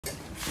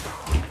What?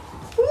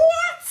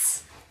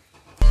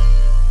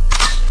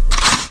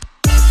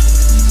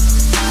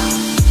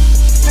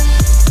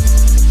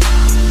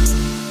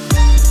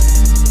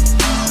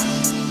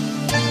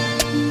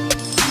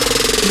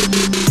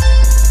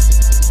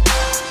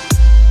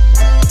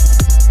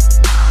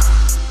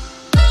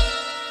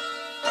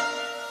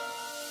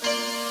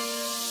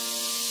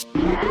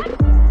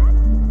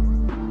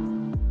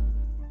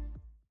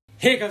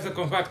 Hey guys,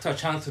 welcome back to our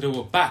channel. Today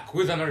we're back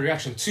with another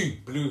reaction to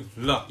Blue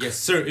Lock. Yes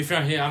sir, if you're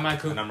not here, I'm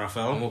Michael. And I'm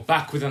Raphael. And we're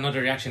back with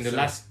another reaction. The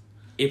last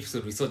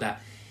episode we saw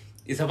that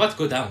it's about to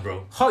go down,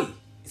 bro. Hi.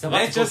 It's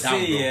about to go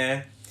down,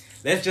 bro.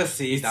 Let's just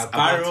say that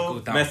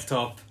Barou messed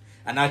up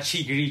and now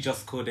Chigiri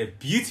just scored a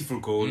beautiful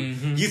goal.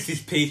 Used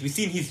his pace. We've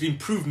seen his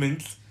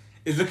improvements.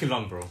 It's looking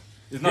long, bro.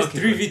 It's not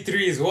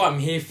 3v3 is what I'm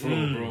here for,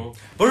 bro.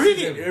 But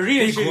really,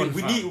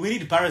 we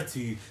need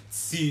Barou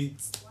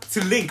to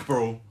link,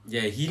 bro.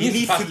 Yeah, he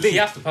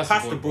has to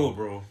pass the ball,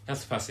 bro. He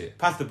has to pass it.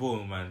 Pass the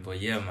ball, man.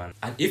 But yeah, man.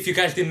 And if you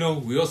guys didn't know,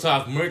 we also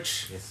have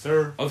merch. Yes,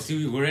 sir.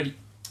 Obviously, we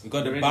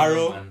got the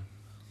Barou.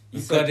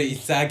 We got the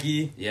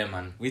Isagi. Yeah,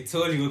 man. We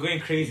told you we're going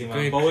crazy,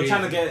 man. We're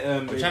trying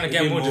to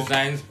get more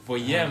designs.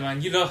 But yeah,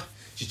 man, you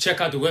should check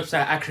out the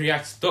website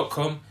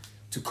acreact.com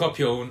to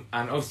copy your own,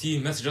 and obviously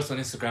message us on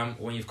Instagram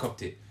when you've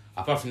copied it.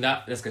 Apart from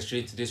that, let's get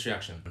straight into this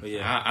reaction. But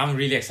yeah, I'm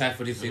really excited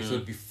for this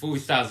episode. Before we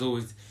start, as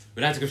always,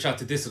 we'd like to give a shout out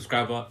to this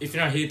subscriber. If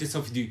you're not here, this is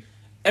something we do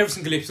every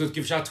single episode.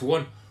 Give a shout out to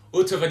one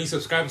or two of any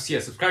subscribers. So yeah,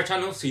 subscribe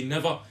channel so you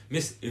never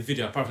miss a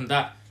video. Apart from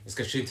that, let's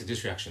get straight into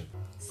this reaction.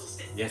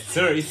 Yes,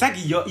 sir.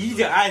 Isagi, use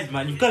your eyes,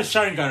 man. You've got a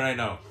Sharingan right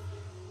now.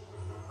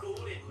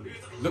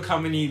 Look how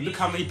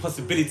many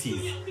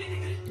possibilities.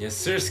 Yes,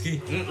 sir,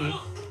 ski.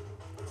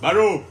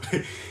 Barou.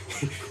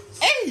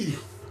 Hey!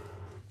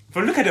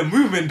 But look at the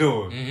movement,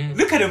 though.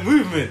 Look at the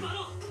movement.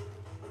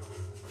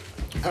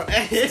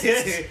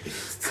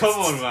 Come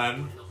on,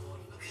 man.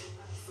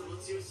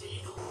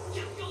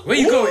 Where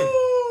you going?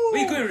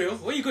 Where you going, Rio?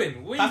 Where you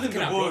going? Where you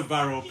looking at, bro?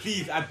 Barou,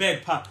 please. I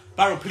beg.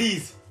 Barou,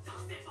 please.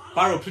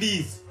 Barou,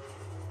 please.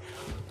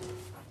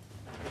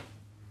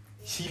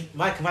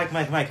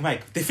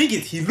 Mike. The thing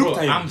is, he looked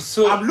at him.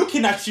 I'm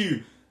looking at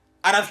you.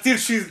 And I'm still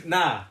choosing.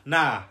 Nah.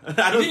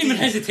 I don't even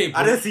hesitate,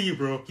 bro. I don't see you,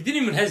 bro. He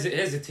didn't even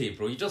hesitate,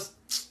 bro. He just...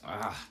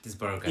 this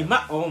Barou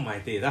guy. Oh my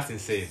day, that's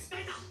insane.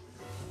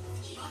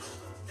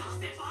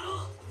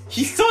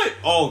 He saw it.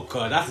 Oh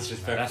god, that's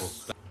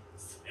disrespectful.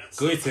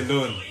 Go it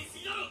alone.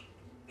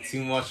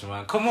 Too much,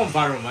 man. Come on,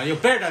 Barou, man. You're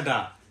better than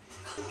that.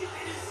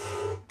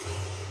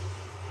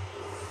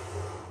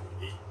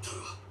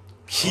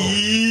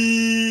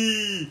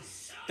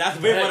 That's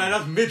way more than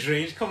that's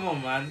mid-range. Come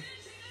on, man.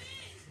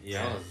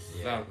 Yeah.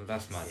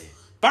 That's mad.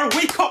 Barou,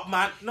 wake up,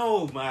 man.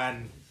 No,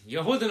 man.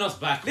 You're holding us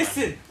back, man.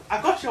 Listen,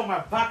 I got you on my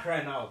back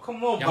right now.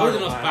 Come on, You're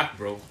holding us back,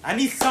 bro. I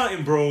need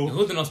something, bro. You're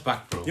holding us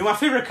back, bro. You're my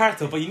favorite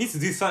character, but you need to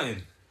do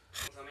something.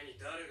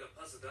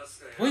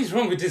 What is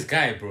wrong with this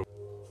guy, bro?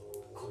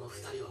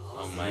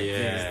 Oh my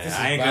god.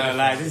 I ain't gonna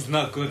lie, this is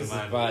not good,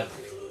 man. Is bad.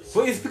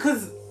 But it's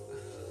because...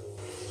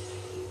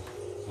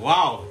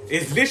 Wow.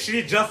 It's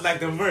literally just like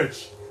the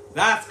merch.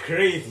 That's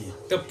crazy.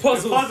 The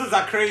puzzles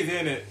are crazy,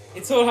 innit?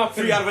 It's all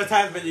happening. Free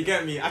advertisement, you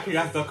get me.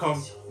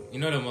 Acreact.com. You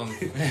know the one.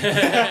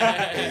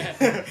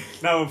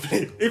 Now we'll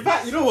play. In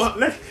fact, you know what?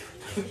 Let's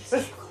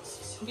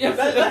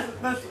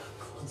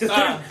the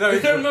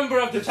third member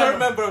of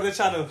the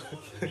channel.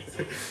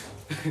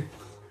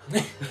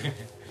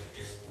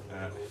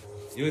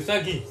 Yo,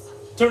 Isagi,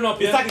 turn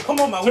up, yeah? Isagi, come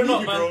on, man. Turn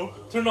up, man. Bro.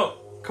 Turn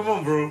up. Come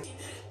on, bro.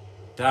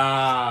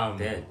 Damn.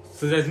 Dead.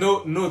 So there's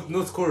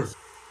no scores.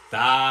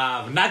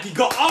 Damn. Nagi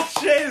got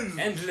options.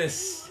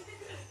 Endless.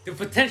 The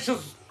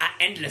potentials are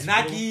endless,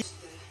 Nagi. Bro.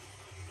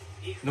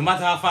 No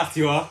matter how fast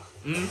you are.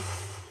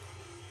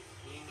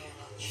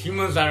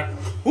 Humans are...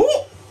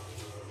 Ooh.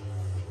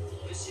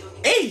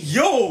 Hey,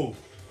 yo.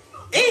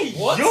 Hey,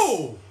 what?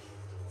 yo.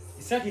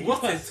 Isagi,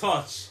 what a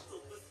touch.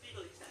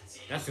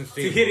 That's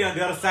insane. To hit it on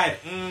the other side.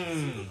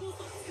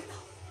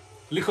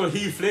 Little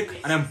heel flick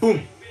and then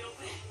boom.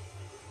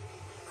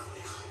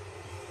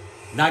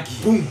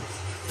 Nagi. Boom.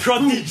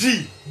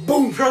 Prodigy.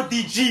 Boom.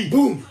 Prodigy.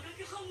 Boom.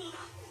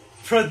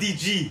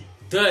 Prodigy.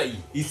 Dirty.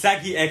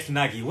 Isagi x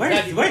Nagi. Where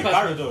is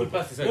Barou though?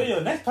 Yo,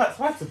 next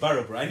pass to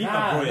Barou, bro. I need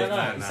my bro. No.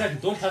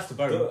 Isagi, don't pass to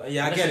Barou.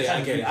 Yeah, I get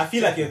it. I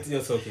feel like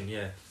you're talking,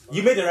 yeah.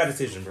 You made the right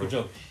decision, bro. Good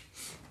job.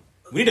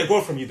 We need a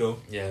goal from you though.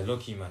 Yeah, low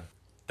key, man.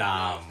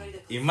 Damn.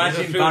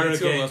 Imagine Barou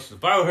again.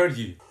 Barou heard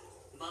you.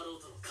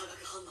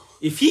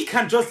 If he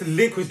can just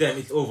link with them,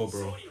 it's over,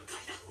 bro.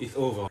 It's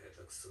over.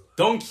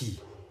 Donkey.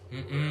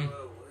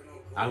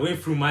 I went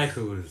through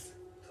Michael's.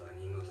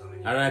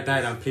 I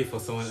died and paid for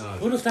someone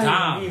else. What does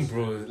that mean,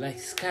 bro? Like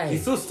Sky.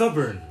 He's so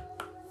stubborn.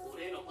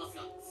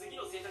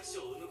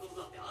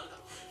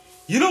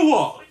 You know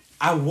what?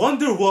 I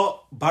wonder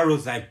what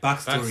Barou's like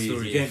backstory is.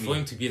 You get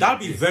me? That'd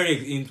be very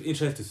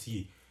interesting to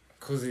see.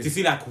 To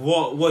see like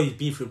what he's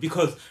been through.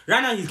 Because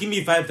right now he's giving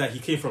me vibes that he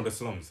came from the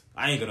slums.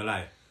 I ain't gonna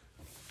lie.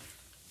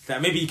 That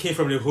maybe he came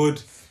from the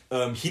hood.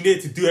 He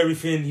needed to do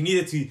everything. He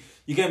needed to.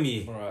 You get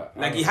me? Right,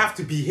 like, you have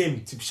to be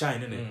him to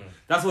shine, innit?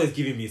 That's what it's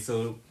giving me.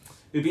 So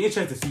it'll be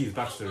interesting to see his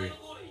backstory.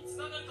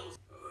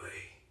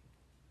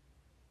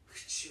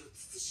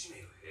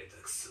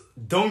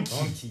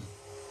 Donkey.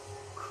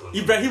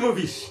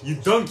 Ibrahimovic, you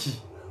donkey.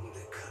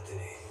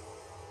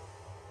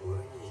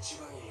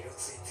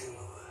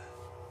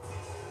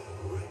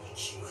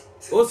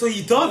 Also,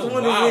 he does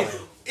want to win.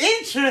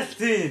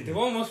 Interesting. The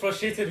one most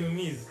frustrated with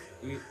me is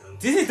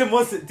this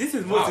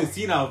is most we've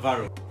seen out of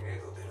Barou.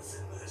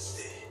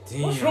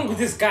 What's wrong with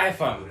this guy,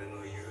 fam?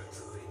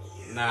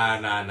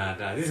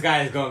 Nah. This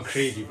guy is going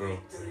crazy, bro.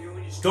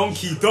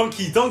 Donkey.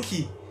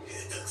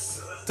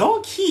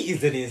 Donkey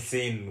is an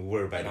insane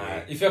word, by the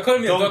way. If you're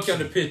calling me a donkey on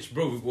the pitch,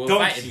 bro, we're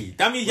fighting.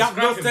 That means you have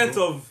no sense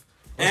of.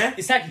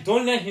 It's like,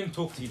 don't let him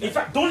talk to you. In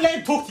fact, don't let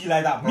him talk to you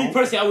like that, bro. Me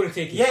personally, I wouldn't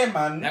take it. Yeah,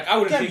 man. Like, I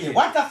wouldn't take it.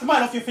 Wipe that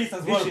smile off your face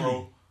as well,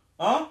 bro.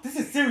 Huh? This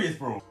is serious,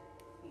 bro.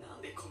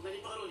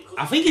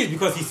 I think it's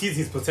because he sees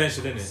his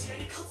potential in it.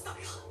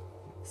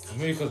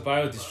 Maybe because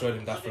Barou destroyed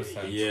him that first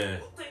time. Yeah.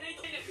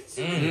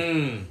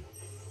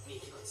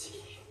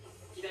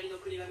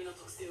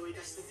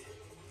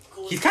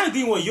 He's kind of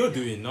doing what you're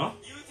doing, no?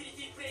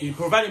 He's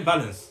providing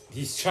balance.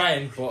 He's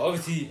trying, but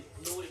obviously,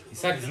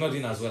 Isaki's not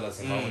doing as well as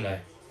him, I won't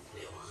lie.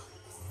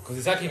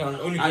 Because Isaki can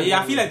only...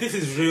 I feel like this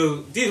is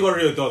real. This is what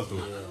real does, though.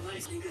 Yeah.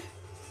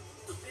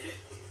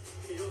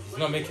 He's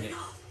not making it.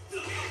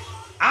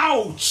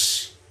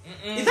 Ouch!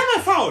 Is that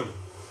my foul?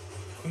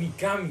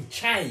 Kunigami,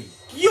 chai.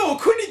 Yo,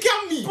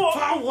 Kunigami!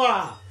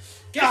 Power!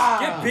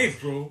 Get big,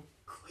 bro.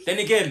 Then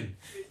again,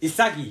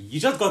 Isagi, you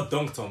just got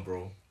dunked on,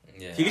 bro.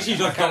 Yeah, he literally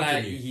just dunked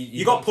on you.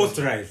 You got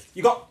posterized.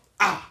 You got...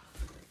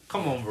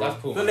 Come on, bro.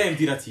 Cool, don't let him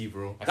do that to you,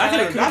 bro.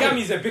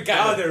 Kunigami is a big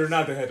guy. The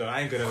Ronaldo header. I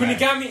ain't gonna lie.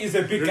 Kunigami is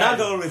a big guy.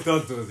 Ronaldo always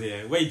does those,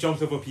 yeah. Where he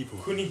jumps over people.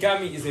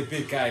 Kunigami is a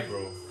big guy,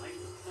 bro.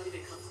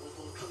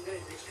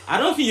 I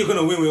don't think you're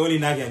gonna win with only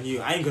Nagi and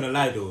you. I ain't gonna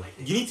lie, though.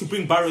 You need to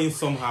bring Barou in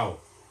somehow.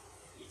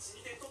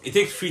 It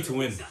takes 3 to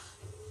win.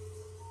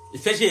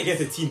 Especially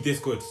against a team this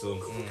good, so...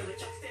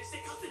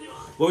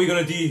 What are we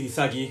gonna do,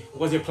 Isagi?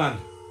 What's your plan?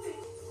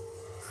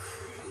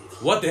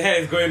 What the hell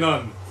is going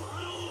on?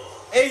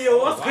 Hey, yo,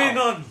 what's going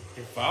on?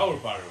 Devour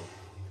Barou.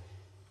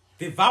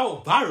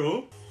 Devour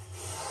Barou?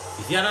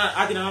 Is he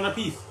adding another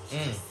piece?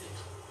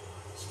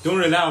 Don't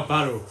rely on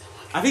Barou.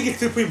 I think it's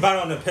still putting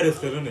Barou on the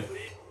pedestal, isn't it?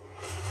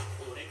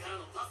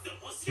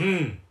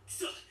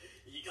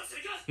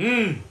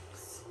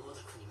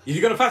 Is he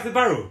gonna pass the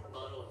Barou?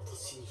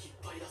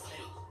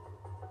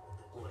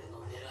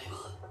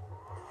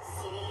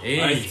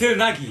 Hey. Still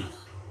Nagi.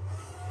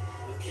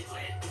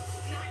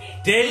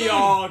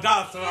 Damn,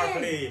 that's smart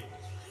play.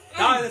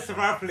 That was a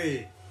smart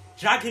play.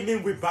 Drag him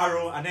in with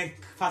Barou and then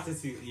pass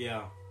it to,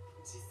 yeah.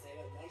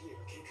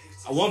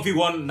 A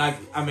 1v1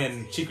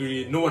 Nagi,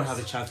 Chikuri, no one has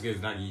a chance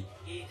against Nagi.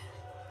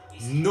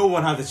 No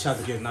one has a chance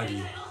against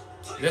Nagi.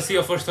 Let's see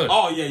your first touch.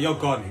 Oh yeah, you're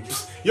gone.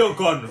 You're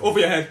gone. Over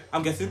your head,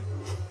 I'm guessing.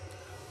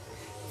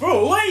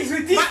 Bro, what is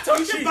with these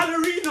touches? He's a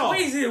ballerina. What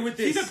is it with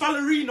this? He's a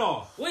ballerina.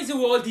 What is it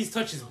with all these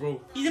touches,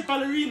 bro? He's a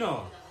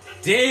ballerina.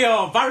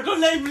 Damn, Barou, don't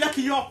let him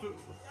lucky you up.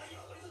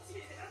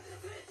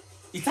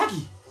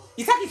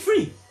 Isagi's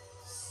free.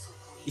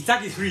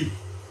 Isagi's free.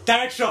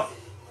 Direct shot.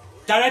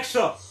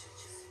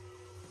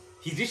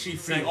 He's literally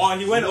free. Oh,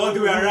 he went all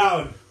the way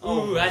around.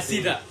 Ooh, I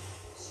see that.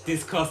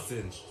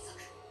 Disgusting.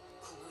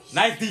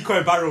 Nice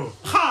decoy, Barou.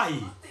 Hi.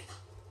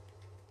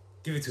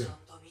 Give it to him.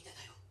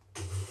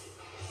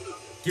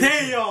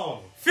 Damn.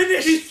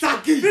 Finish.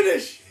 Isagi.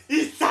 Finish.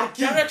 Isagi.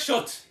 Direct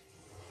shot.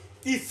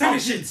 Isagi.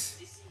 Finish it.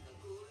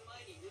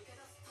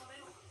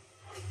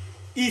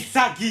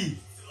 Isagi.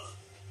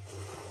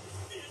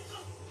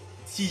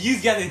 He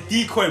used you as a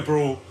decoy,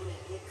 bro.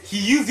 He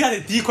used you as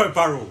a decoy,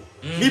 Barou.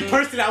 Me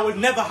personally, I would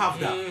never have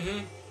that.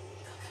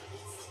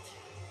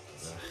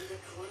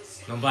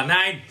 Number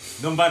 9.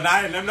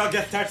 Let me not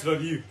get started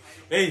on you.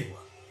 Hey.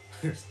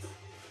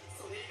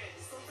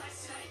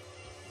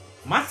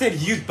 Man said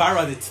he used Barou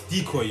as a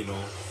decoy, you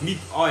know. Me,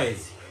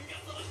 always.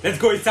 Let's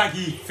go,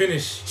 Isagi.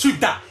 Finish. Shoot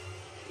that.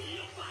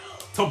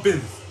 Top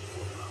bins.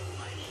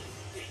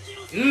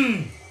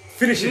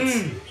 Finish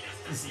it.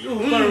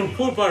 Barou,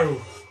 pull Barou.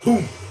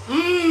 Boom.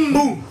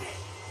 Boom.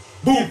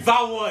 Boom.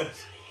 Devoured.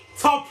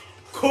 Top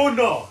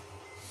corner.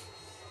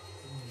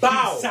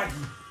 Bow.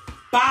 Himsagi.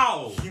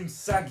 Bow.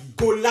 Himsagi.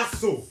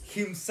 Golasso.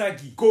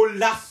 Himsagi.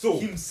 Golasso.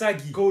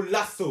 Himsagi.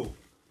 Golasso.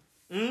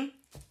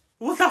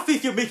 What's that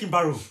face you're making,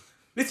 Barou?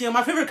 Listen, you're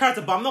my favorite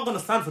character, but I'm not gonna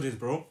stand for this,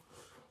 bro.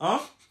 Huh?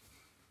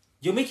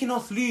 You're making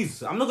us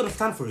lose. I'm not gonna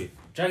stand for it.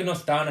 Dragging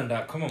us down and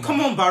that. Come on, man.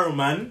 Come on, Barou,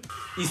 man.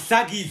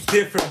 Isagi is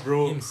different,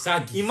 bro.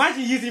 Himsagi.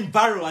 Imagine using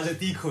Barou as a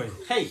decoy.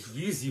 Hey.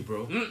 Use you,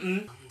 bro.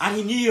 And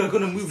he knew you were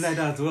gonna move like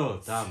that as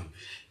well. Damn.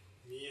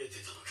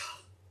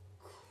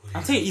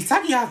 I'm telling you,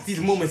 Isagi has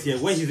these moments here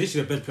where he's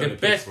literally the best player. The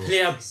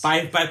best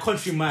player by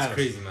country mile. It's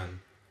crazy,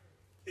 man.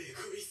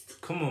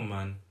 Come on,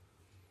 man.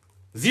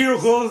 0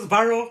 goals,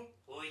 Barou.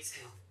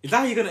 Is that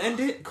how you're gonna end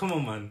it? Come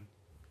on, man.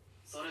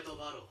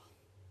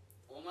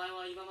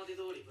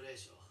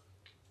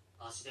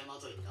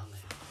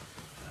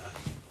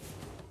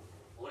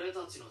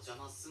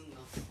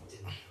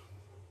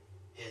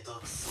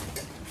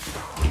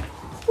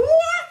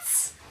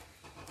 What?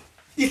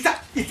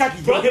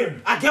 Isagi,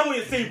 brother. I get what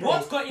you're saying, bro.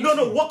 What got into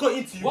No, what got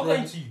into you? What bro?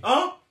 got into you?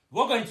 Huh?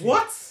 What got into you?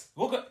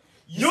 What?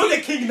 You're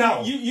the king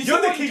now.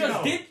 You're the king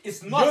now.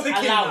 It's not You're the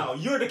king allowed. now.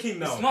 You're the king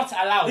now. It's not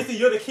allowed. Listen,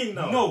 you're the king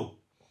now. No.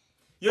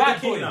 You're Bad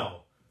the king boy.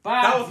 now.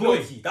 Bad That was boy.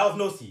 naughty. That was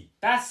naughty.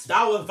 That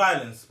was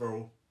violence,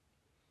 bro.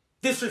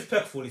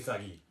 Disrespectful,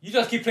 Isagi. You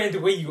just keep playing the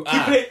way you are.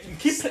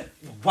 Keep play.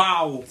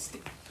 Wow.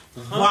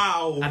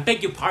 Wow. I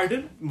beg your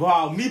pardon?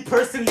 Wow. Me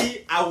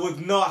personally, I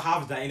would not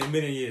have that in a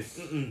million years.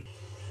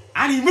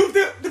 And he moved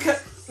it. Look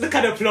at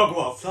the plug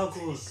walk.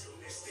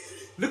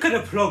 Look at the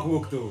plug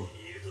walk, though.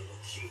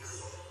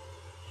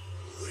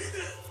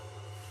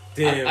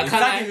 Damn, I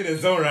can't in the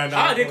zone right now.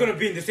 How are they gonna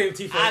be in the same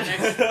team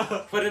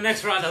for the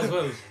next round as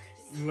well?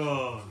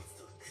 No.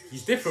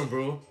 He's different,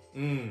 bro.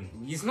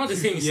 He's not the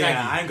same as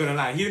Yeah, I ain't gonna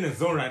lie. He's in the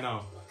zone right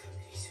now.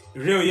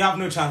 Real, you have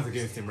no chance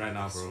against him right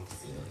now, bro.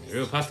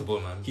 Real, pass the ball,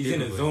 man. He's in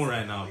the zone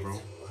right now, bro.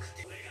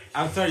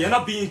 I'm sorry, you're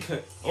not being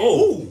cut.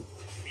 Oh!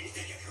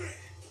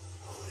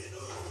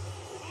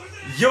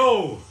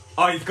 Yo!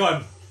 Oh, he's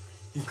gone.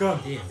 He's gone.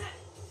 Damn.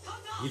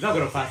 He's not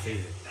gonna pass it.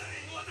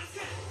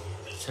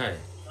 Try.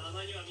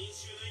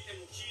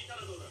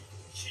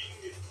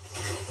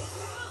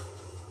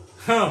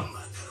 Huh.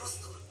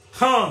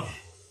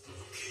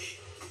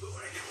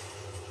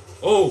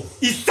 Oh!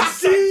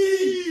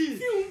 Isagi!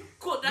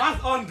 God,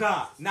 Man's on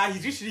that. Nah,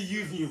 he's literally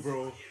using you,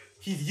 bro.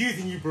 He's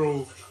using you,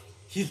 bro.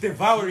 He's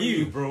devouring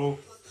you, bro.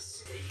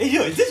 Hey,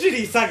 yo, is this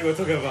really Isagi we're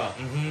talking about?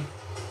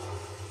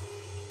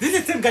 This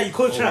is the same guy you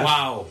call trash.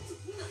 Wow.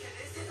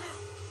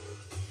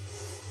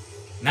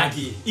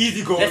 Nagi.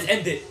 Easy goal. Let's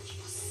end it.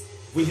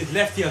 With his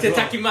left here as well.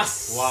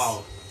 Tetakimasu.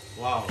 Wow.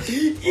 Wow.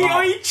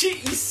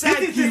 Yoichi Isagi,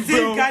 This is the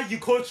same guy you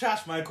call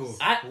trash, Michael.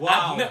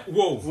 Wow.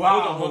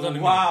 Hold on.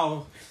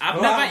 Wow. I've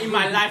never in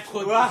my life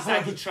called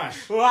Isagi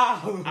trash.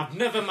 Wow. I've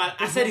never,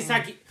 I said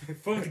Isagi,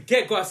 from the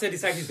get-go I said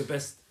Isagi is the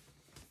best.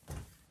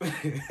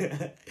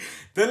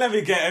 Don't let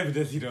me get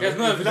evidence, you know. There's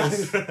no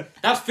evidence.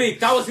 That's fake.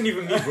 That wasn't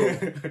even me, bro.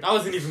 That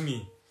wasn't even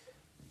me.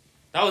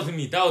 That wasn't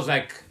me. That was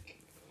like...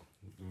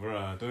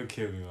 Bruh, don't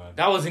kill me, man.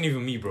 That wasn't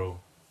even me, bro.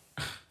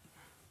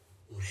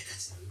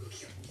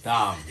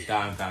 Damn.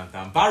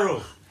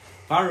 Barou.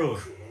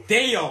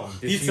 Damn.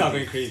 These are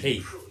going crazy.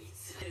 Hey.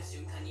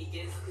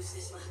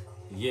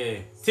 Yeah.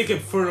 Take a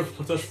further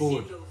touch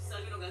forward.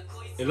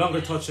 A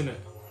longer touch in it.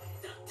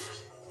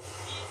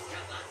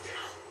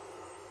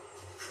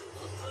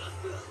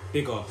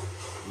 Bigger.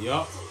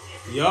 Yup.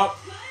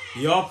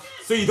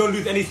 So you don't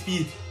lose any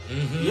speed.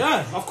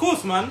 Yeah, of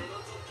course, man.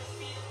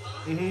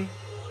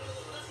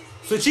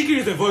 So Chikiri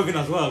is evolving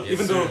as well, yes,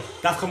 even though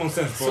that's common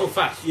sense. So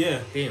fast. Yeah.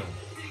 Damn.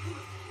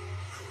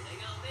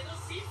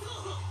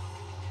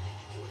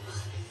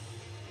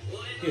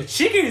 Yeah,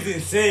 Chikiri is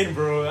insane,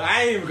 bro.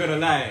 I ain't even gonna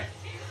lie.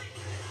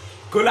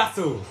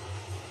 Golasso.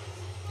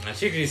 Nah,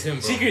 Chikiri is him,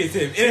 bro. Chikiri is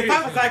him. In a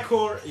 5-side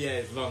core, yeah,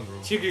 it's long, bro.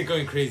 Chikiri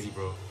going crazy,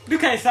 bro.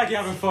 Look at Isagi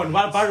having fun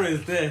while Barou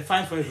is there,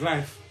 fighting for his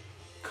life.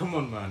 Come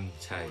on, man.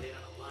 Chai.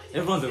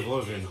 Everyone's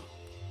evolving.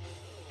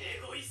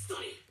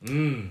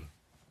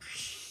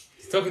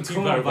 He's talking to you,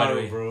 Barou, by the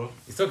way. Bro.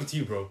 He's talking to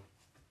you, bro.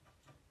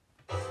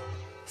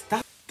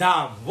 Stop.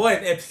 Damn, what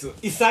an episode.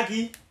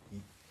 Isagi.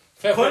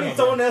 Fair play, Calling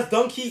someone else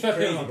donkey. Fair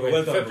play, my boy.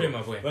 Well done, Fair bro. play,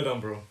 my boy. Well done,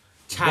 bro.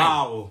 Chai.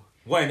 Wow.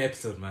 What an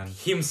episode, man.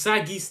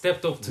 Himsagi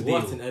stepped up today.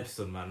 What an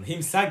episode, man.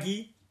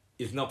 Himsagi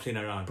is not playing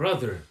around.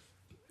 Brother.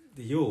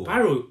 Yo.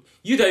 Barou,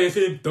 you that you're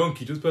saying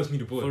donkey, just pass me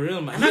the ball. For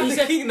real, man. And He's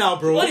the king now,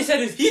 bro. What he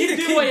said is, keep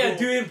doing what you're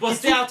doing, but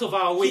stay out of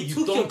our way, you you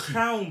took your donkey.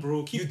 crown,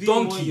 bro. Keep You doing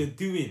donkey. what you're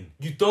doing.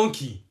 You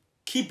donkey.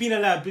 Keep being a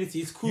liability.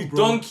 It's cool, You bro.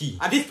 donkey.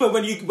 At this point,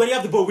 when you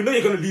have the ball, we know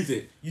you're gonna lose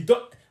it. You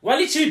don't. We're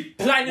literally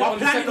planning We're on the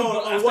planning second on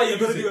ball after what you you're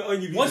gonna lose do it.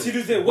 when you lose Once it. you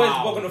lose it, where's the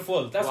Wow. ball gonna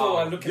fall? That's what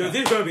we're looking at.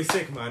 This is gonna be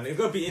sick, man. It's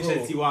gonna be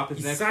interesting to see what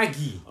happens next.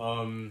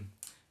 Isagi.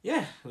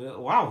 Yeah.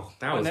 Wow.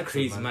 That What was an episode,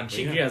 crazy, man. But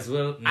Chigri yeah. as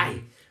well.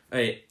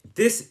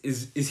 This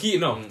is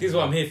heating up. This is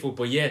what I'm here for.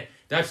 But yeah,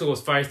 the episode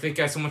was fire. Thank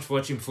you guys so much for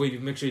watching. Before you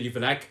leave, make sure you leave a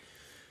like.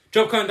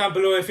 Drop a comment down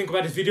below what you think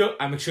about this video.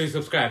 And make sure you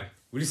subscribe.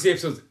 We'll see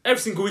episodes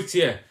every single week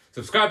here.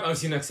 Subscribe and I'll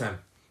see you next time.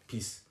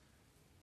 Peace.